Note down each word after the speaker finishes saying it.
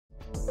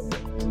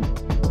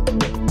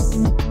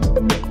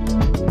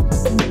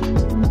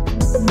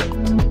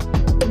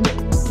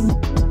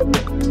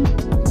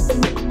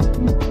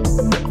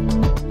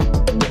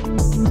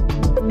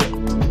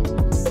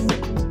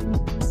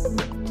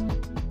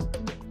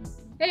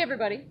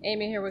everybody,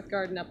 Amy here with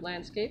Garden Up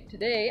Landscape.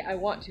 Today I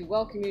want to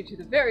welcome you to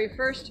the very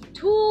first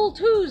Tool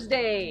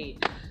Tuesday.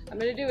 I'm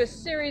going to do a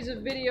series of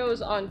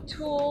videos on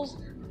tools,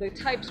 the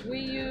types we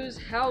use,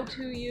 how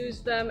to use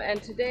them, and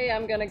today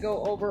I'm going to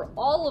go over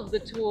all of the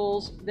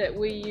tools that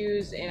we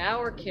use in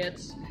our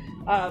kits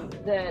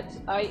that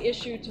I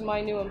issue to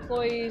my new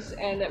employees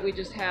and that we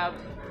just have,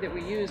 that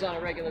we use on a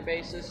regular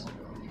basis.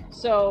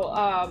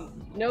 So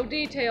no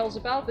details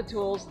about the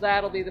tools,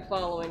 that'll be the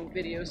following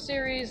video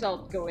series.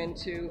 I'll go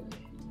into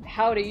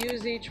how to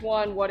use each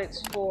one, what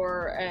it's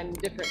for, and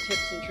different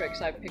tips and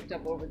tricks I've picked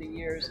up over the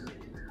years.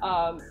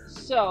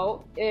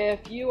 So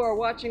if you are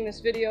watching this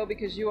video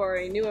because you are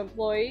a new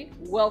employee,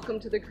 welcome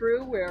to the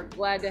crew. We're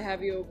glad to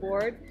have you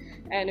aboard.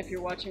 And if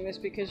you're watching this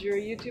because you're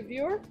a YouTube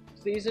viewer,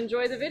 please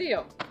enjoy the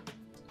video.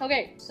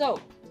 Okay, so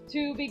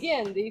to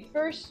begin, the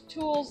first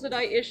tools that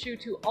I issue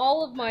to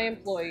all of my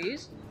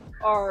employees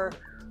are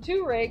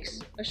 2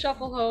 rakes, a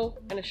shuffle hoe,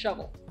 and a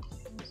shovel.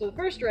 So the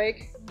first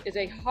rake is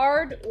a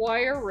hard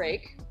wire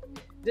rake.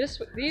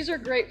 These are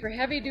great for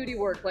heavy duty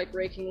work like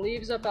raking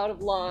leaves up out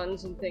of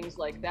lawns and things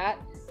like that.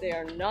 They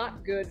are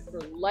not good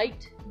for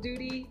light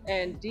duty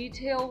and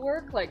detail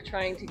work like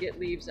trying to get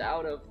leaves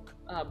out of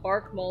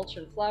bark mulch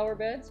and flower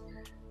beds.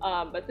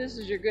 But this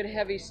is your good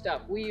heavy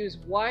stuff. We use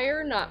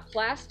wire, not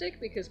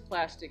plastic, because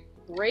plastic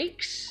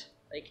breaks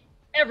like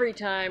every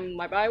time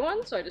I buy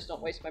one, so I just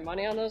don't waste my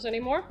money on those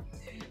anymore.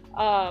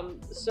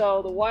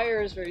 So the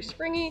wire is very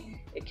springy,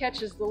 it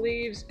catches the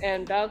leaves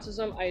and bounces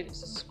them. I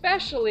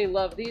especially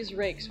love these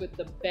rakes with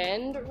the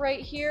bend right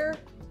here.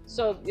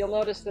 So you'll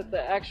notice that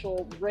the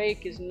actual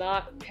rake is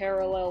not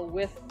parallel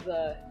with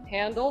the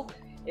handle.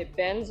 It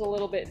bends a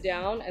little bit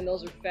down, and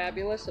those are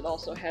fabulous. It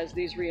also has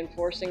these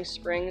reinforcing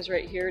springs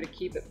right here to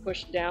keep it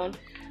pushed down.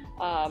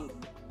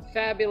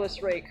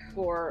 Fabulous rake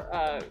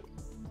for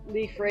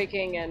leaf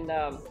raking and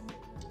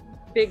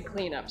big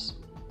cleanups.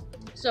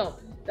 So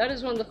that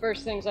is one of the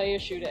first things I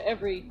issue to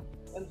every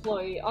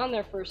employee on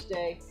their first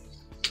day,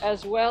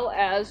 as well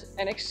as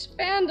an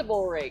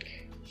expandable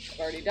rake. I've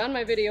already done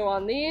my video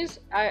on these.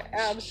 I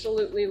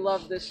absolutely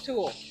love this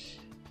tool.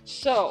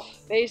 So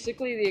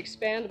basically the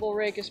expandable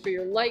rake is for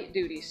your light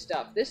duty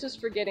stuff. This is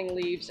for getting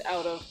leaves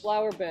out of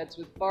flower beds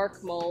with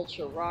bark mulch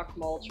or rock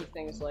mulch or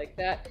things like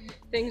that.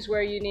 Things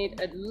where you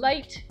need a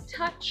light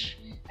touch,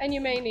 and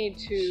you may need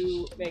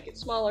to make it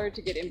smaller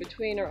to get in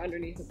between or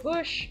underneath a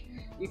bush.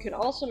 You can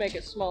also make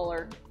it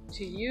smaller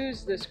to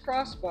use this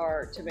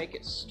crossbar to make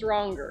it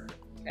stronger.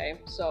 Okay,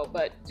 so,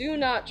 but do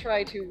not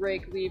try to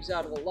rake leaves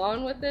out of a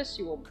lawn with this,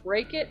 you will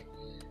break it.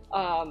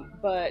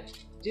 But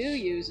do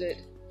use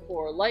it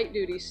for light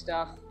duty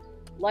stuff.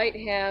 Light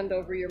hand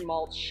over your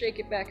mulch, shake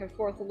it back and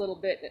forth a little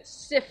bit, and it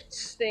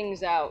sifts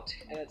things out,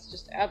 and it's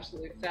just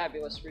absolutely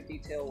fabulous for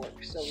detail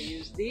work. So we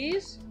use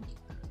these.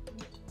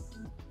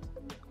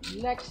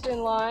 Next in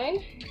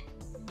line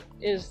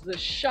is the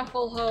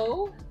shuffle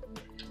hoe.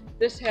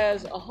 This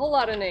has a whole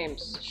lot of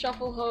names.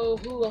 Shuffle hoe,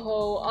 hula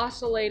hoe,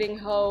 oscillating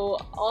hoe,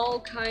 all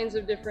kinds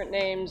of different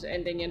names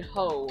ending in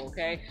hoe,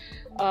 okay?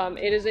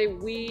 It is a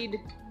weed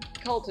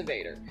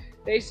cultivator.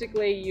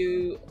 Basically,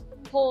 you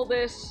pull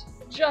this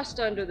just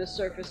under the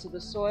surface of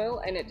the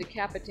soil and it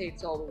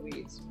decapitates all the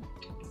weeds.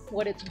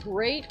 What it's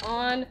great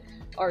on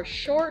are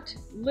short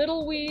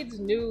little weeds,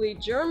 newly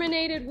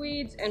germinated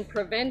weeds, and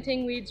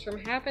preventing weeds from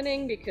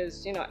happening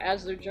because, you know,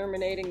 as they're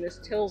germinating, this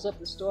tills up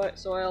the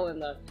soil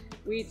and the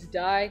weeds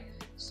die.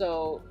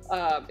 So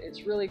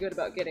it's really good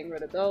about getting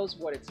rid of those.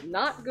 What it's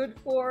not good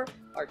for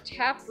are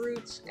tap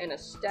roots and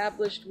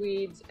established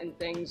weeds and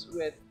things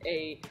with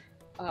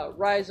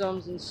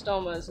rhizomes and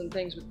stomas and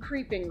things with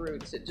creeping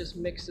roots. It just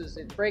mixes,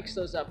 it breaks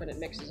those up and it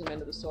mixes them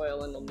into the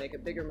soil, and they'll make a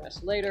bigger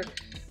mess later.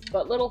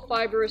 But little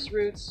fibrous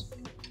roots,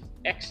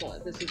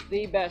 excellent. This is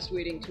the best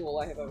weeding tool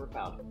I have ever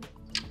found.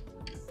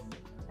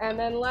 And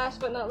then last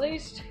but not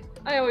least,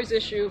 I always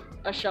issue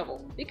a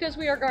shovel because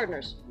we are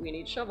gardeners. We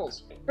need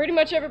shovels. Pretty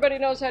much everybody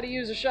knows how to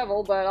use a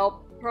shovel, but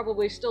I'll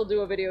probably still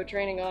do a video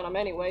training on them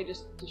anyway,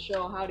 just to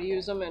show how to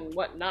use them and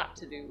what not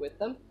to do with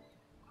them.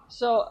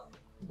 So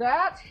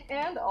that,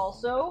 and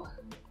also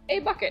a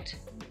bucket.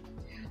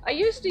 I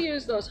used to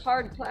use those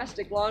hard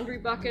plastic laundry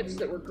buckets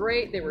that were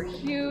great. They were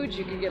huge.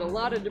 You could get a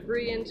lot of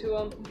debris into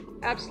them.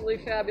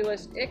 Absolutely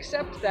fabulous,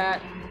 except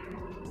that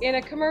in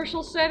a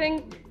commercial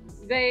setting,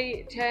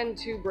 they tend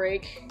to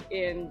break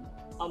in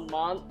a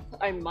month.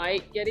 I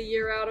might get a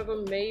year out of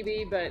them,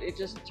 maybe, but it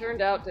just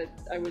turned out that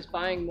I was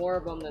buying more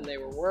of them than they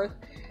were worth.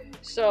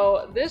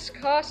 So this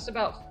costs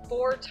about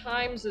 4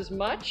 times as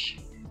much,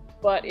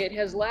 but it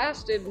has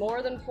lasted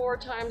more than 4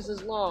 times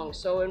as long.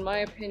 So in my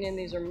opinion,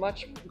 these are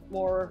much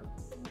more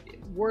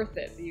worth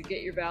it. You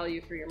get your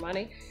value for your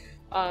money.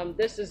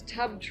 This is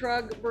Tub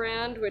Trug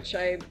brand, which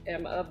I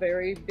am a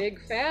very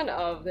big fan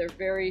of. They're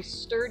very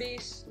sturdy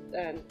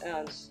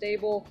and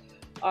stable.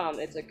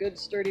 It's a good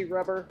sturdy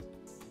rubber.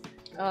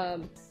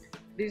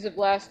 These have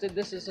lasted.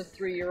 This is a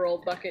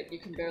 3-year-old bucket. You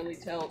can barely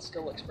tell, it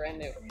still looks brand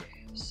new.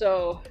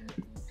 So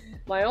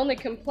my only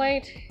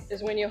complaint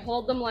is when you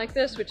hold them like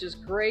this, which is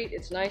great.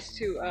 It's nice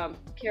to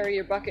carry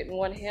your bucket in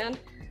one hand.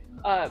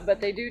 but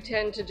they do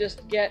tend to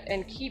just get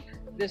and keep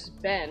this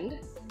bend,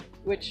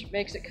 which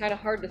makes it kind of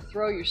hard to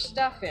throw your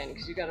stuff in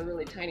because you've got a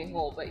really tiny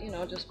hole, but you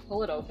know, just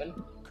pull it open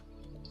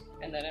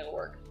and then it'll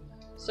work.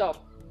 So,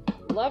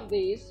 love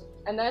these,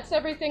 and that's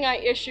everything I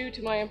issue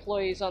to my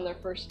employees on their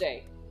first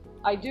day.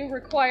 I do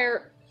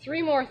require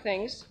 3 more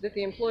things that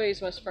the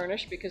employees must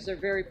furnish because they're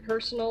very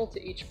personal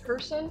to each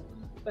person,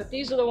 but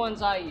these are the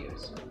ones I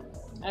use.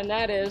 And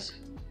that is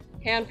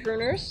hand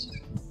pruners.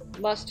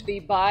 Must be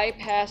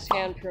bypass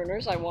hand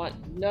pruners. I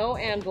want no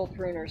anvil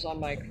pruners on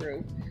my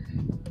crew.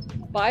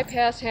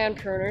 Bypass hand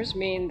pruners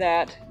mean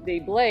that the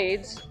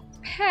blades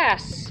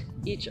pass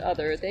each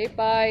other. They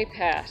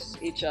bypass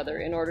each other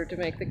in order to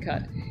make the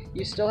cut.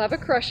 You still have a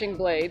crushing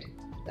blade,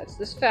 that's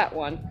this fat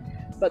one,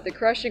 but the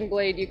crushing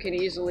blade you can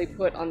easily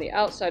put on the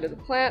outside of the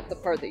plant, the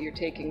part that you're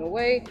taking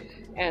away,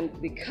 and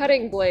the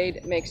cutting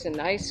blade makes a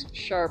nice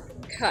sharp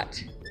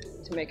cut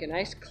to make a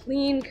nice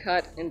clean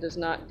cut and does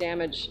not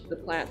damage the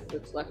plant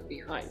that's left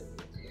behind.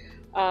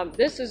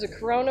 This is a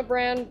Corona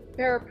brand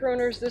pair of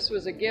pruners. This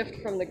was a gift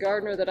from the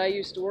gardener that I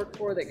used to work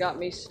for that got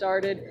me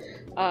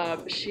started.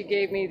 She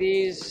gave me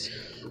these,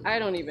 I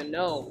don't even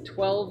know,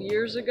 12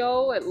 years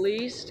ago at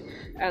least,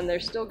 and they're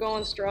still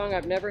going strong.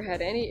 I've never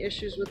had any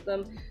issues with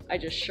them. I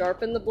just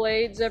sharpen the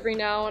blades every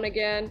now and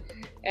again,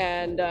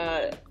 and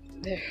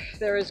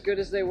they're as good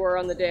as they were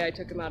on the day I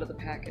took them out of the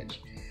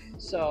package.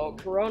 So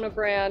Corona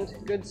brand,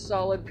 good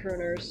solid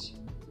pruners.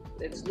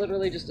 It's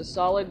literally just a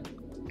solid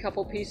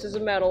couple pieces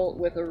of metal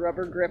with a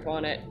rubber grip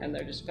on it, and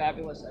they're just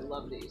fabulous. I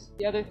love these.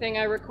 The other thing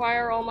I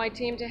require all my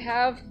team to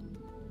have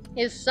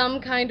is some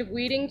kind of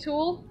weeding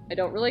tool. I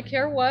don't really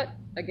care what.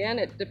 Again,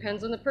 it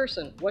depends on the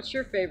person. What's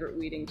your favorite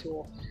weeding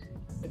tool?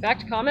 In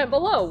fact, comment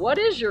below. What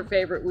is your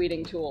favorite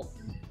weeding tool?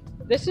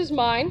 This is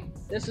mine.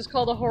 This is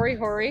called a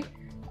Horihori.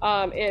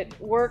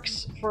 It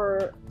works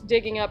for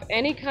digging up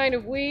any kind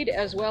of weed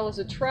as well as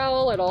a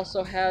trowel. It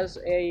also has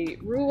a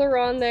ruler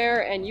on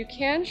there, and you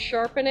can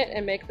sharpen it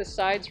and make the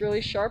sides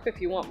really sharp if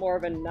you want more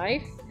of a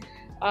knife.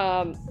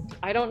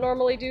 I don't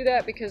normally do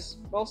that because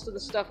most of the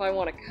stuff I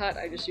want to cut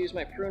I just use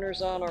my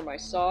pruners on or my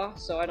saw,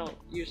 so I don't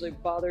usually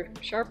bother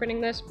sharpening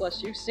this.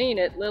 Plus, you've seen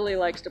it, Lily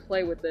likes to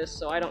play with this,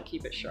 so I don't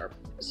keep it sharp.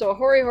 So a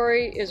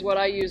Horihori is what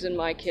I use in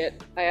my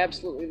kit. I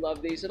absolutely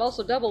love these. It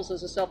also doubles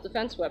as a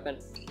self-defense weapon.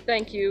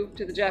 Thank you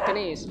to the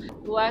Japanese.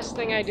 The last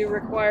thing I do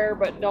require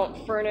but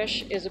don't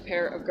furnish is a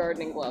pair of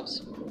gardening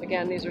gloves.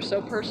 Again, these are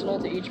so personal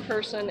to each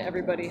person.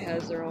 Everybody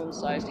has their own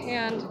sized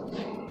hand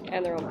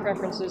and their own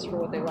preferences for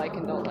what they like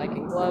and don't like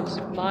in gloves.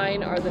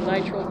 Mine are the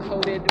nitrile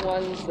coated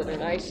ones that are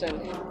nice and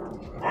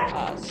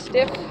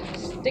stiff,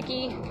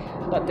 sticky,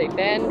 but they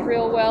bend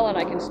real well and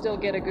I can still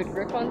get a good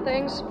grip on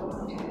things.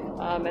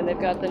 And they've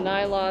got the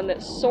nylon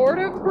that sort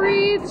of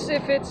breathes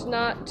if it's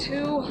not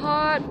too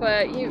hot,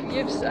 but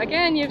you've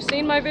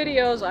seen my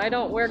videos. I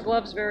don't wear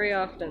gloves very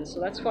often, so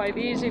that's why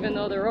these, even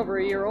though they're over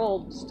a year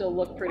old, still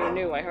look pretty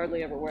new. I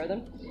hardly ever wear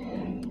them.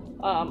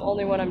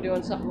 Only when I'm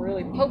doing something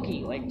really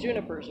pokey, like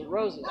junipers or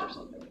roses or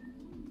something.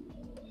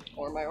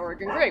 Or my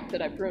Oregon grape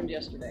that I pruned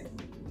yesterday.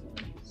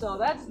 So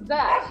that's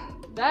that.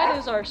 That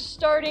is our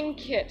starting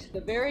kit,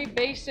 the very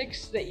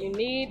basics that you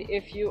need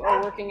if you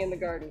are working in the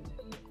garden.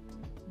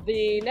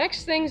 The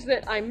next things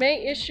that I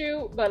may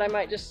issue, but I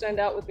might just send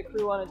out with the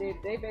crew on a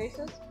day-to-day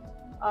basis,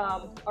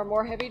 are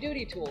more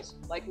heavy-duty tools,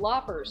 like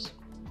loppers.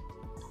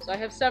 So I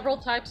have several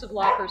types of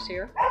loppers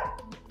here.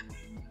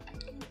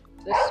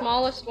 The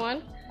smallest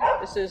one,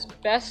 this is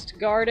Best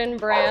Garden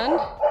brand,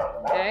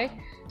 okay?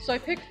 So I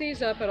picked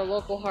these up at a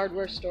local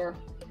hardware store.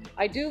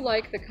 I do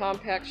like the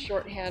compact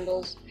short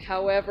handles,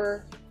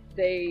 however,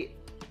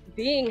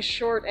 being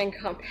short and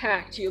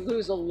compact, you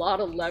lose a lot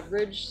of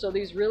leverage, so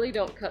these really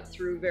don't cut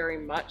through very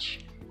much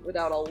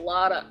without a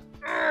lot of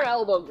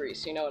elbow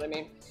grease, you know what I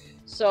mean?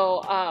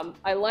 So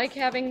I like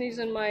having these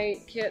in my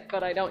kit,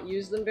 but I don't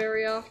use them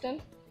very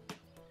often.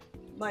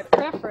 My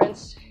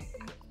preference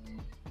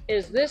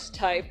is this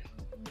type,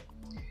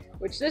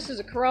 which this is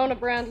a Corona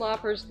brand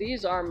loppers.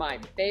 These are my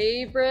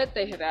favorite.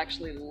 They have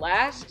actually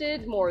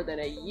lasted more than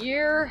a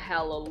year.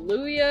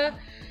 Hallelujah.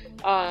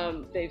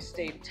 They've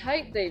stayed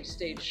tight, they've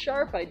stayed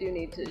sharp. I do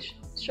need to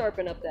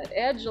sharpen up that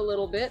edge a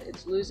little bit.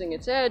 It's losing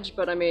its edge,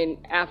 but I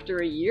mean, after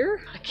a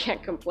year, I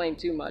can't complain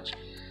too much.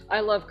 I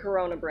love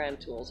Corona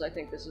brand tools. I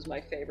think this is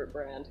my favorite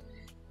brand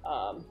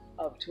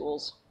of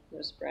tools,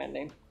 this brand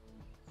name.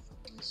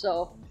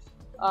 So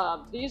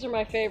these are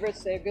my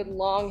favorites. They have good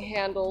long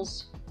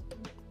handles,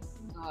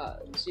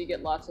 so you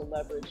get lots of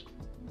leverage.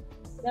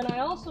 Then I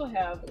also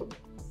have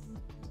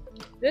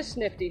this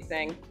nifty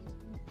thing.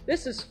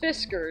 This is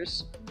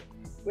Fiskars,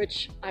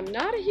 which I'm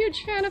not a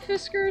huge fan of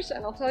Fiskars,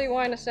 and I'll tell you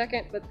why in a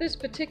second, but this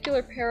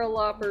particular pair of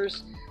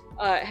loppers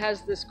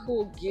has this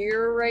cool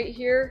gear right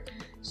here,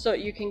 so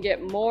you can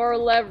get more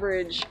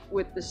leverage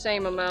with the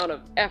same amount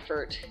of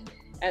effort.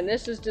 And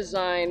this is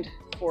designed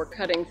for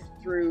cutting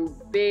through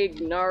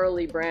big,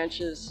 gnarly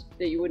branches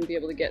that you wouldn't be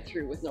able to get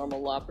through with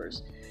normal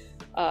loppers.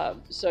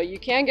 So you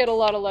can get a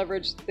lot of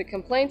leverage. The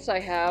complaints I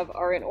have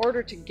are in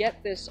order to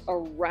get this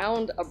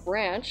around a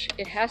branch,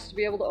 it has to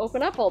be able to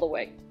open up all the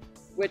way.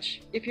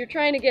 which if you're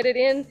trying to get it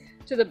in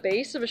to the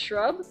base of a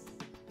shrub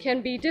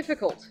can be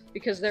difficult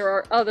because there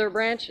are other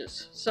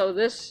branches. So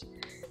this,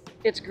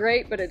 it's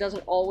great, but it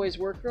doesn't always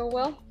work real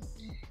well.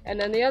 And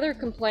then the other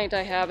complaint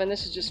I have, and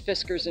this is just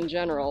Fiskars in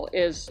general,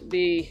 is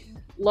the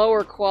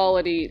lower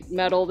quality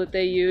metal that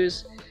they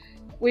use.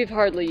 We've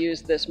hardly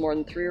used this more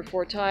than 3 or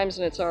 4 times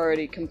and it's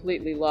already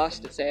completely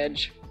lost its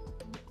edge.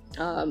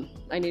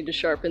 I need to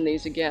sharpen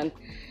these again.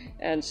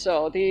 And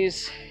so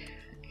these,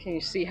 can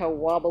you see how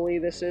wobbly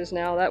this is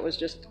now? That was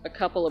just a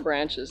couple of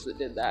branches that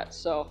did that.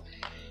 So,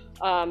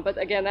 but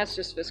again, that's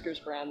just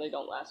Fiskars brand. They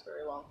don't last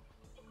very long.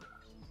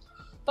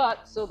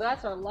 But, so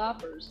that's our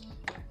loppers.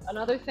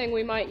 Another thing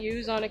we might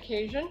use on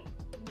occasion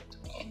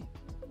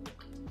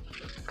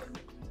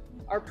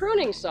are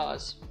pruning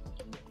saws.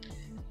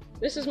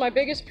 This is my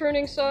biggest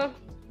pruning saw.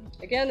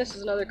 Again, this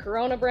is another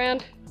Corona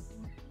brand.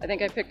 I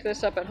think I picked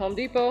this up at Home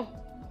Depot.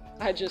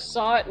 I just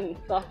saw it and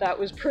thought that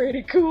was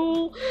pretty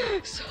cool,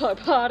 so I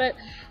bought it.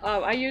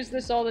 I use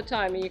this all the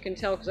time, and you can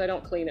tell because I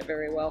don't clean it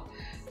very well,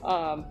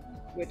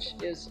 which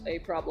is a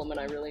problem, and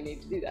I really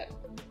need to do that.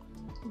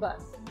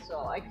 But, so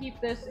I keep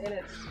this in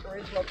its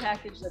original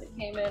package that it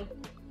came in,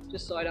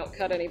 just so I don't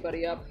cut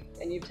anybody up,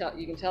 and you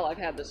can tell I've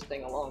had this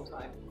thing a long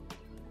time.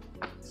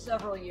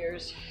 Several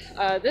years.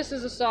 This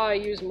is a saw I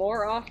use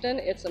more often.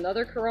 It's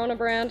another Corona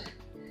brand,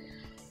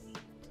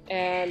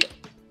 and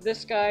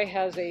this guy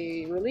has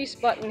a release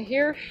button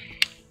here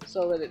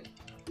so that it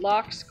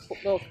locks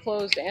both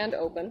closed and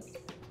open.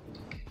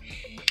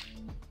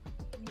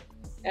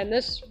 And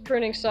this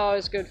pruning saw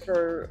is good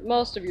for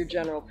most of your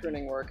general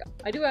pruning work.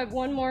 I do have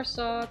one more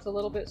saw. It's a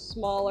little bit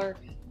smaller.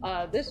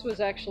 This was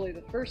actually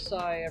the first saw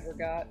I ever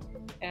got,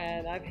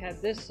 and I've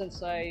had this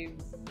since I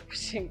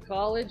was in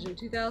college in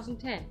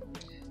 2010.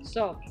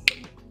 So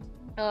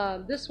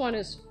this one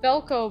is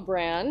Felco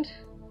brand,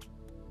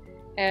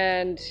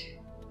 and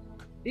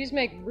these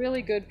make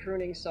really good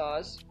pruning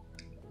saws.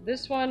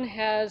 This one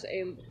has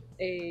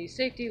a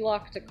safety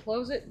lock to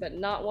close it, but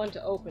not one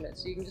to open it.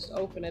 So you can just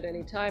open it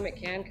any time. It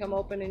can come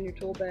open in your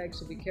tool bag,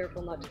 so be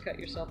careful not to cut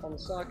yourself on the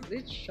saw because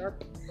it's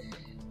sharp.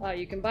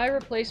 You can buy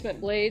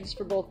replacement blades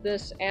for both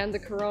this and the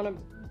Corona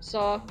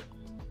saw.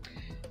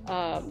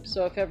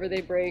 So if ever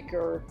they break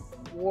or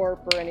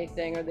warp or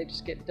anything, or they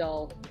just get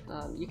dull,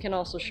 you can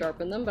also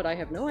sharpen them, but I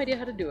have no idea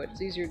how to do it.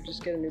 It's easier to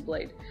just get a new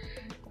blade.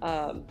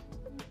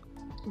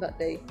 But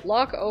they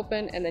lock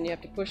open, and then you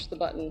have to push the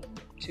button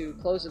to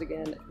close it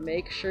again.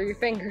 Make sure your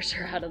fingers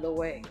are out of the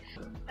way.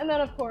 And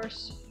then, of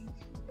course,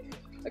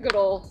 a good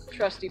old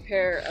trusty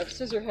pair of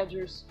scissor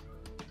hedgers.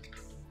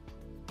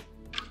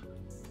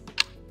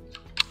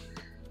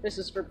 This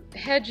is for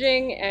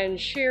hedging and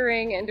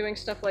shearing and doing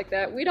stuff like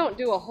that. We don't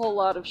do a whole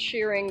lot of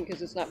shearing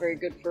because it's not very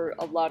good for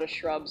a lot of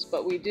shrubs,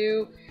 but we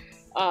do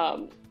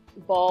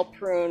ball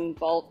prune,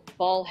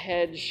 ball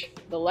hedge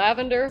the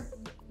lavender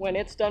when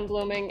it's done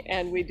blooming,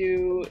 and we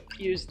do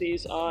use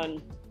these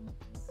on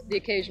the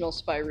occasional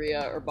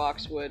spirea or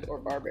boxwood or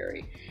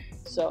barberry.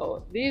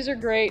 So these are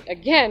great.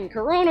 Again,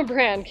 Corona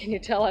brand. Can you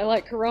tell I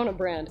like Corona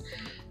brand?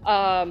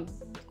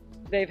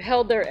 They've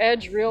held their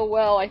edge real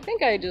well. I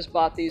think I just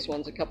bought these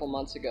ones a couple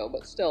months ago,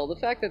 but still, the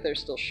fact that they're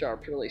still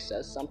sharp really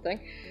says something.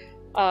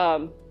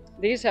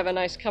 These have a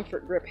nice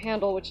comfort grip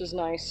handle, which is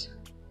nice.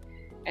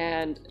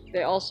 And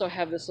they also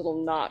have this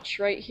little notch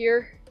right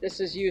here. This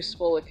is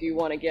useful if you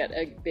want to get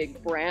a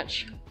big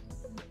branch,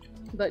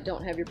 but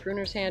don't have your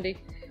pruners handy,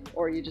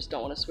 or you just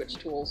don't want to switch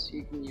tools.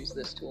 You can use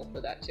this tool for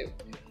that too.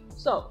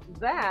 So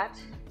that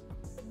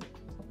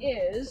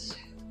is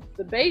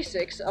the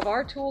basics of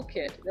our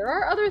toolkit. There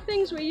are other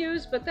things we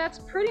use, but that's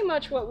pretty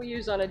much what we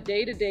use on a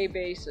day-to-day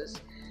basis.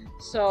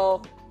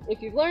 So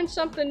if you've learned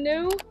something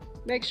new,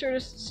 make sure to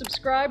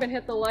subscribe and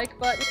hit the like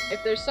button.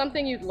 If there's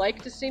something you'd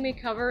like to see me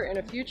cover in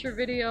a future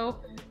video,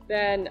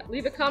 then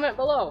leave a comment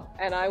below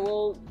and I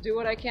will do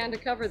what I can to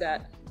cover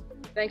that.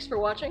 Thanks for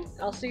watching.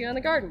 I'll see you in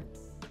the garden.